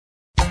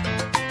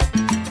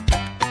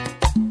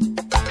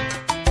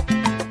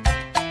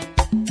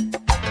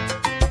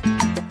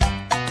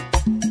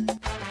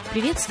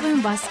Приветствуем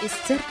вас из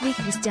Церкви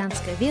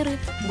Христианской Веры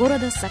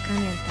города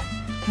Сакраменто.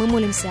 Мы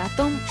молимся о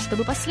том,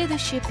 чтобы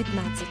последующие 15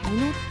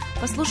 минут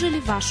послужили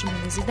вашему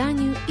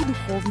назиданию и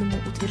духовному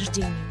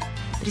утверждению.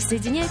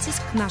 Присоединяйтесь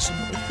к нашему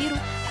эфиру,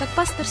 как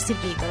пастор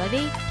Сергей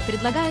Головей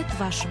предлагает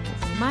вашему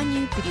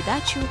вниманию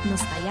передачу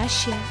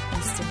 «Настоящая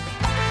истина».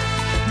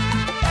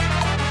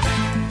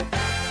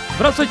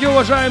 Здравствуйте,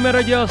 уважаемые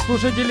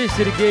радиослушатели!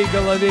 Сергей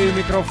Головей у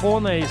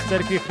микрофона. Из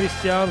Церкви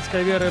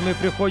Христианской Веры мы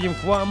приходим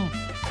к вам.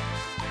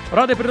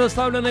 Рады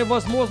предоставленной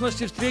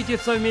возможности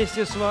встретиться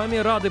вместе с вами,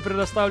 рады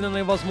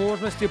предоставленной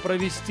возможности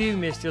провести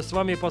вместе с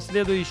вами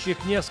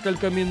последующих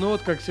несколько минут,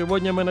 как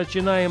сегодня мы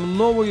начинаем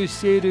новую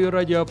серию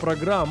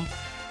радиопрограмм.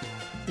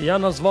 Я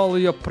назвал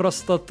ее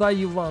 «Простота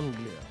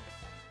Евангелия».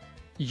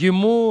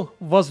 Ему,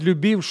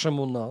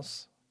 возлюбившему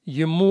нас,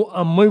 Ему,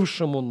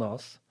 омывшему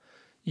нас,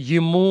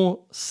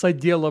 Ему,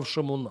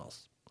 соделавшему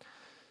нас.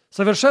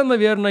 Совершенно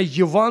верно,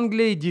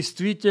 Евангелие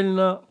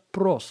действительно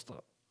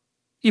просто.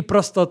 И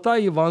простота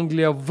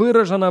Евангелия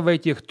выражена в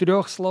этих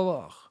 3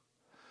 словах.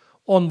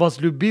 Он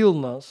возлюбил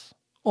нас,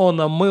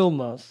 Он омыл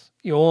нас,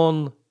 и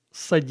Он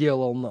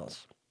соделал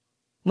нас.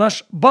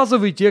 Наш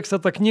базовый текст –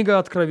 это книга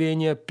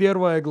Откровения,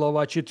 1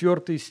 глава,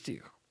 4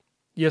 стих.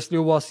 Если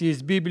у вас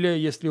есть Библия,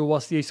 если у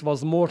вас есть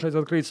возможность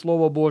открыть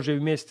Слово Божие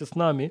вместе с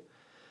нами,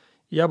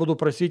 я буду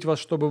просить вас,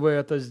 чтобы вы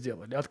это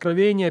сделали.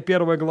 Откровение,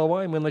 1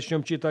 глава, и мы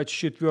начнем читать с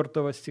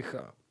 4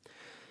 стиха.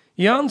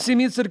 «Иоанн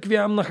 7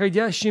 церквям,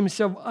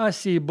 находящимся в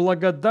Асии,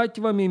 благодать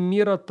вам и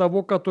мир от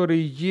того,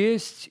 который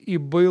есть и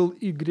был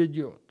и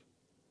грядет,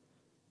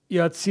 и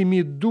от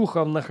 7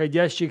 духов,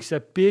 находящихся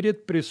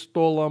перед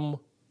престолом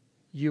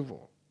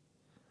Его».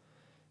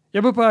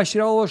 Я бы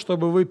поощрял вас,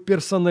 чтобы вы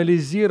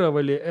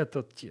персонализировали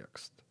этот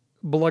текст.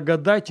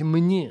 Благодать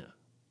мне,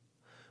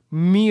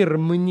 мир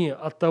мне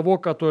от того,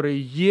 который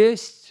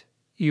есть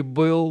и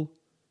был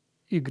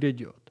и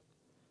грядет.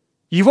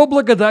 Его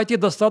благодати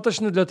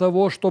достаточно для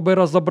того, чтобы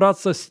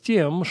разобраться с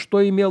тем,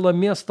 что имело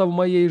место в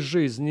моей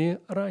жизни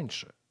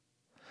раньше.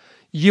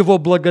 Его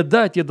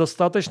благодати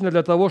достаточно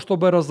для того,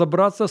 чтобы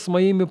разобраться с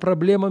моими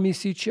проблемами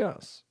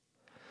сейчас.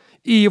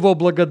 И Его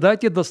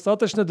благодати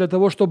достаточно для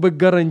того, чтобы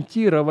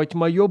гарантировать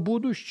мое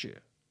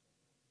будущее.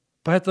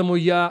 Поэтому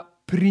я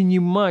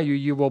принимаю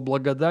Его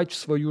благодать в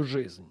свою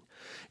жизнь.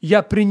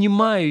 Я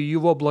принимаю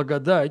Его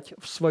благодать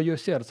в свое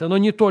сердце. Но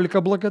не только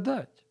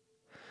благодать.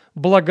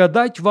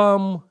 Благодать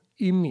вам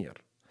и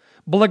мир.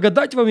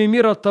 Благодать вам и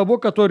мир от того,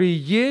 который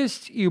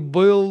есть и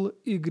был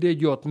и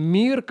грядет.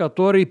 Мир,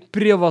 который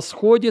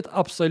превосходит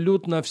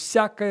абсолютно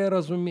всякое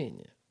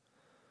разумение.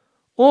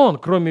 Он,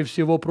 кроме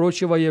всего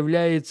прочего,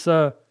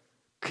 является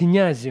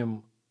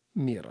князем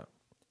мира.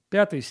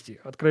 5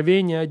 стих,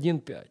 Откровение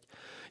 1:5.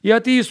 «И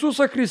от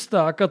Иисуса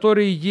Христа,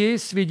 который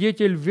есть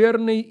свидетель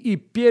верный и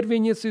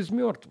первенец из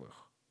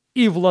мертвых,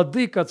 и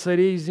владыка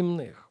царей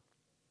земных,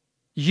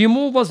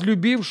 Ему,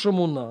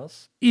 возлюбившему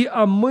нас и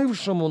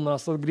омывшему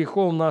нас от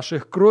грехов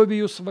наших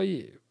кровью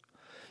Своею,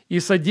 и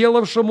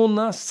соделавшему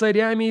нас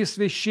царями и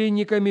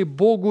священниками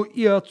Богу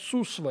и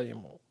Отцу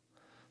Своему,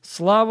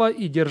 слава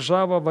и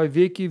держава во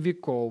веки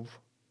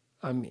веков.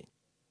 Аминь».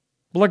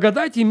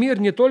 Благодать и мир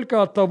не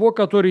только от того,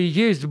 который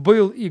есть,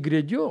 был и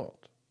грядет.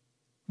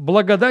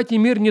 Благодать и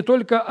мир не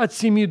только от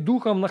 7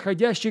 духов,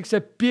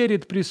 находящихся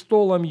перед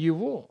престолом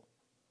Его,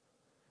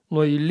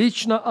 но и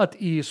лично от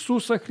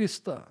Иисуса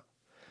Христа,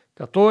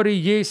 который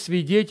есть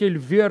свидетель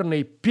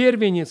верный,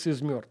 первенец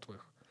из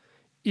мертвых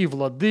и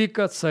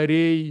владыка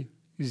царей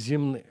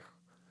земных,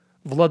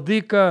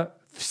 владыка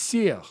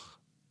всех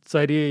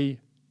царей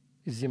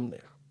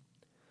земных.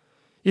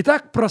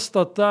 Итак,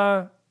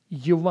 простота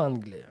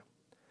Евангелия.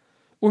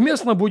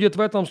 Уместно будет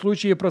в этом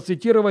случае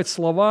процитировать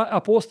слова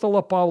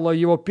апостола Павла в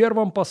его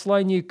первом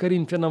послании к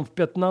Коринфянам в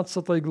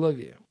 15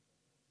 главе.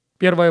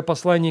 Первое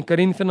послание к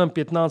Коринфянам,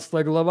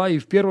 15 глава, и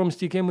в 1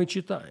 стихе мы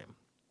читаем: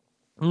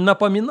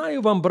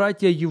 «Напоминаю вам,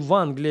 братья,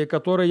 Евангелие,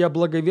 которое я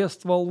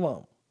благовествовал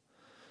вам,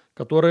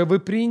 которое вы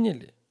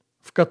приняли,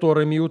 в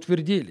котором и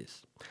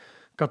утвердились,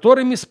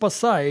 которыми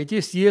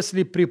спасаетесь,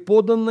 если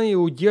преподанное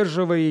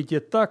удерживаете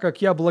так,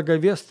 как я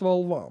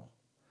благовествовал вам,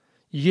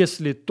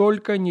 если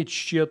только не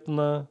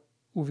тщетно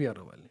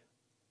уверовали».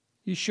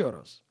 Еще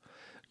раз.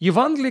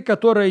 Евангелие,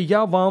 которое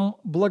я вам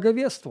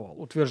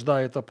благовествовал,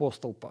 утверждает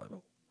апостол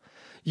Павел.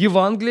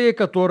 Евангелие,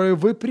 которое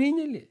вы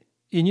приняли,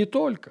 и не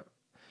только.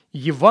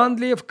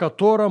 Евангелие, в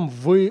котором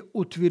вы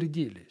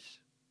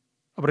утвердились.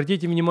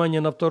 Обратите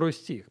внимание на 2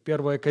 стих,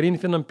 1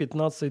 Коринфянам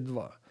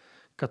 15:2.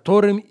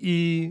 «Которым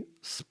и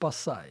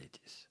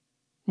спасаетесь».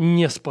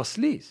 Не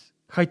спаслись,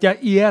 хотя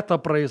и это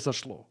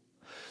произошло,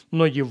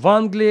 но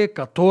Евангелие,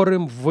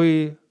 которым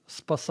вы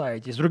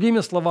спасаетесь.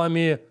 Другими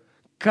словами,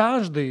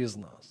 каждый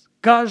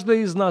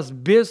из нас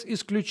без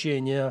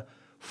исключения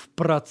в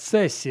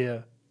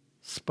процессе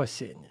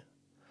спасения.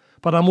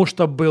 Потому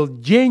что был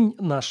день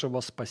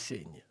нашего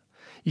спасения.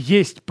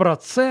 Есть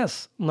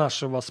процесс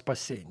нашего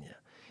спасения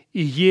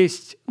и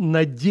есть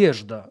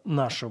надежда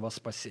нашего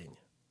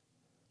спасения.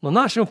 Но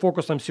нашим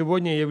фокусом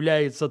сегодня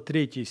является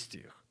 3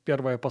 стих.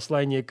 Первое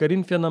послание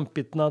Коринфянам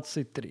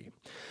 15:3.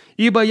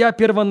 «Ибо я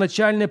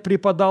первоначально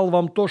преподал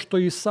вам то, что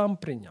и сам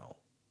принял,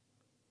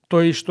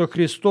 то есть, что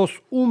Христос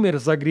умер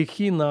за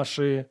грехи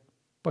наши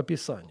по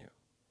Писанию,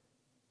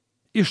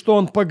 и что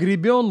Он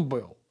погребен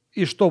был,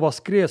 и что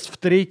воскрес в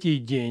третий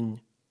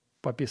день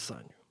по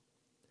Писанию».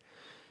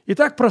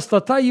 Итак,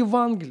 простота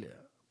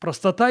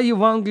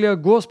Евангелия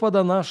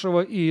Господа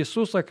нашего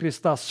Иисуса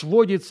Христа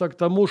сводится к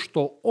тому,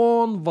 что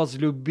Он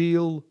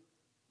возлюбил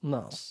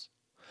нас.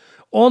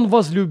 Он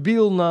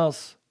возлюбил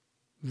нас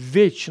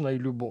вечной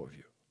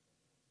любовью.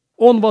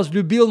 Он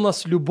возлюбил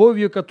нас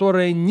любовью,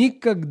 которая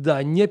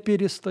никогда не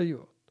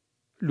перестает,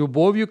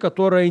 любовью,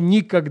 которая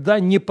никогда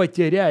не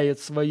потеряет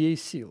своей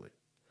силы.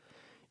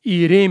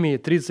 Иеремии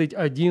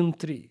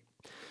 31:3.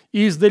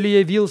 «Издали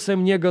явился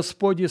мне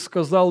Господь и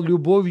сказал: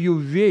 любовью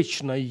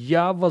вечной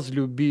я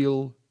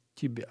возлюбил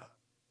тебя».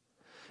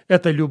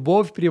 Эта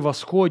любовь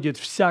превосходит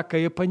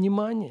всякое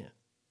понимание.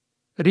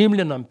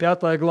 Римлянам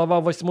 5 глава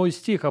 8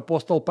 стих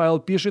апостол Павел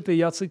пишет, и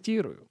я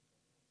цитирую: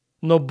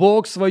 «Но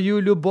Бог свою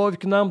любовь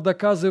к нам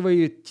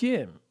доказывает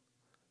тем,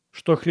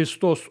 что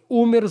Христос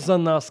умер за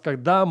нас,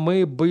 когда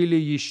мы были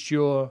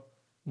еще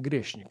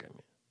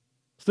грешниками».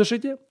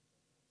 Слышите?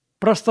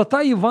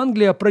 Простота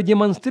Евангелия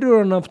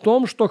продемонстрирована в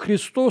том, что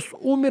Христос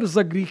умер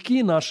за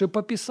грехи наши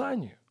по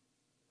Писанию.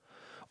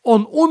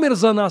 Он умер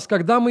за нас,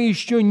 когда мы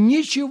еще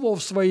ничего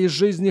в своей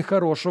жизни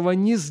хорошего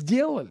не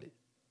сделали.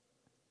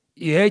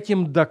 И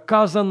этим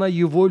доказана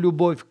Его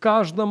любовь к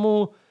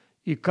каждому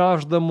и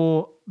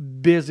каждому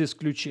без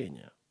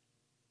исключения.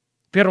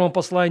 В первом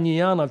послании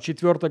Иоанна, в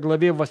 4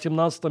 главе, в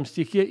 18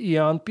 стихе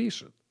Иоанн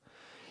пишет: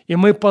 «И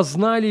мы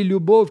познали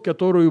любовь,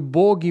 которую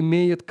Бог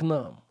имеет к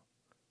нам,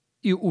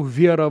 и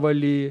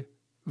уверовали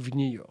в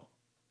нее».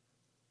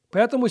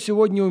 Поэтому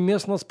сегодня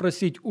уместно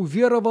спросить: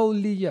 уверовал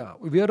ли я,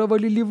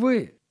 уверовали ли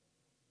вы?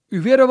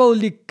 Уверовал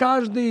ли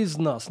каждый из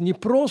нас не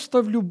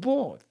просто в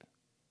любовь,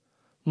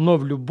 но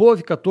в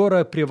любовь,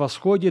 которая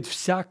превосходит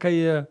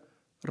всякое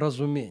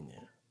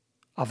разумение?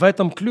 А в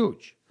этом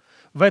ключ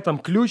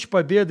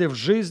победы в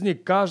жизни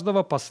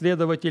каждого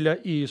последователя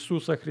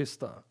Иисуса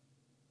Христа.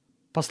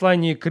 В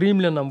послании к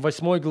Римлянам, в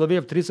 8 главе,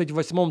 в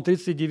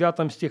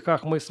 38-39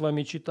 стихах мы с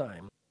вами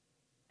читаем: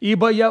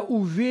 «Ибо я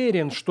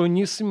уверен, что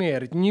ни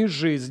смерть, ни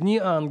жизнь, ни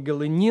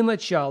ангелы, ни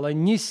начало,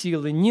 ни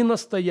силы, ни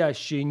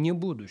настоящее, ни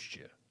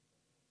будущее».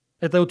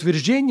 Это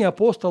утверждение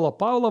апостола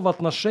Павла в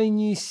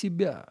отношении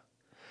себя.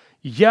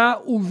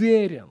 Я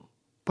уверен.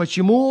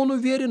 Почему он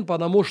уверен?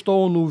 Потому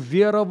что он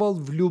уверовал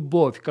в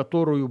любовь,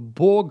 которую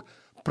Бог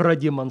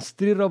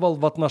продемонстрировал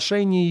в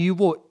отношении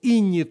его,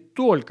 и не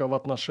только в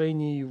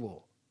отношении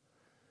его.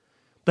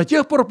 До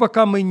тех пор,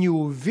 пока мы не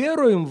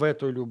уверуем в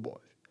эту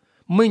любовь,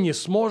 мы не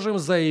сможем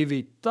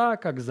заявить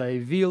так, как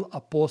заявил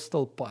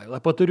апостол Павел. Я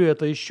повторю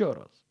это еще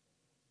раз.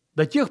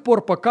 До тех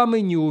пор, пока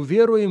мы не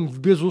уверуем в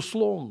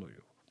безусловную,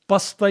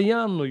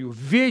 постоянную,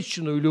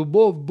 вечную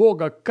любовь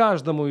Бога к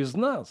каждому из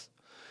нас,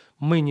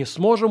 мы не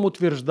сможем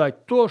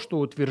утверждать то, что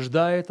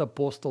утверждает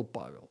апостол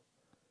Павел.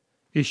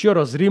 Еще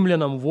раз,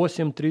 Римлянам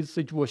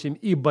 8:38.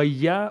 «Ибо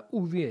я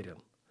уверен,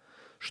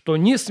 что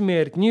ни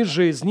смерть, ни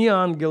жизнь, ни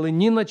ангелы,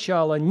 ни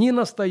начало, ни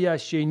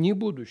настоящее, ни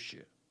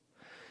будущее,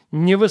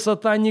 ни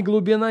высота, ни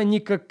глубина,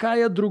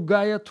 никакая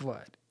другая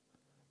тварь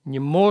не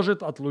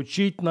может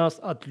отлучить нас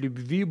от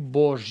любви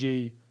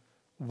Божьей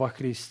во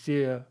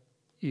Христе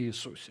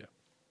Иисусе».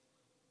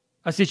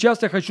 А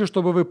сейчас я хочу,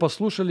 чтобы вы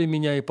послушали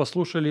меня и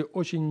послушали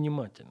очень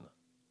внимательно.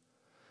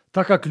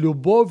 Так как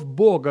любовь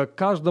Бога к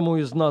каждому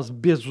из нас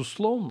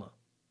безусловна,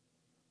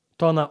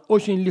 то она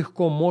очень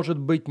легко может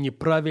быть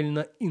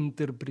неправильно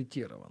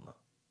интерпретирована.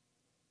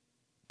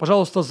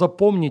 Пожалуйста,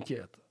 запомните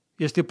это.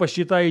 Если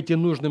посчитаете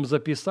нужным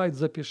записать,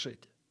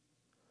 запишите.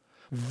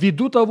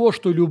 Ввиду того,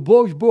 что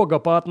любовь Бога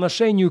по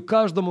отношению к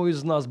каждому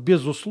из нас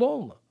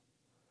безусловна,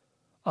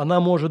 она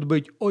может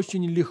быть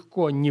очень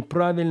легко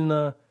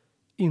неправильно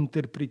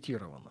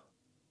интерпретирована.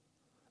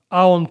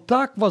 А Он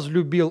так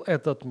возлюбил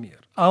этот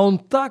мир, а Он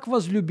так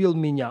возлюбил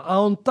меня,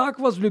 а Он так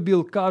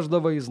возлюбил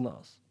каждого из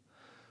нас,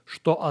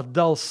 что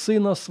отдал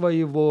Сына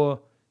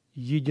Своего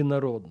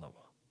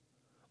Единородного.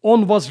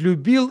 Он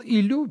возлюбил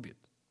и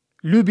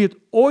любит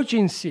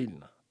очень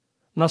сильно,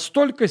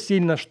 настолько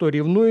сильно, что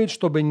ревнует,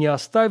 чтобы не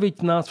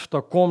оставить нас в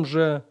таком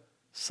же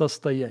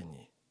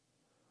состоянии.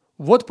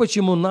 Вот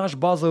почему наш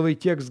базовый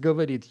текст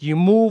говорит: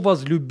 «Ему,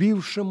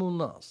 возлюбившему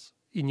нас»,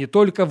 и не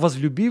только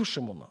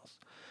возлюбившему нас,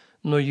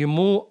 но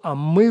Ему,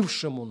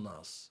 омывшему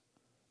нас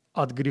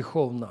от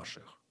грехов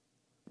наших.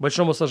 К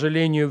большому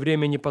сожалению,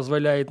 время не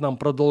позволяет нам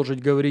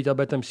продолжить говорить об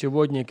этом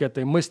сегодня, и к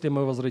этой мысли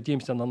мы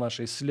возвратимся на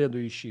нашей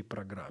следующей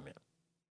программе.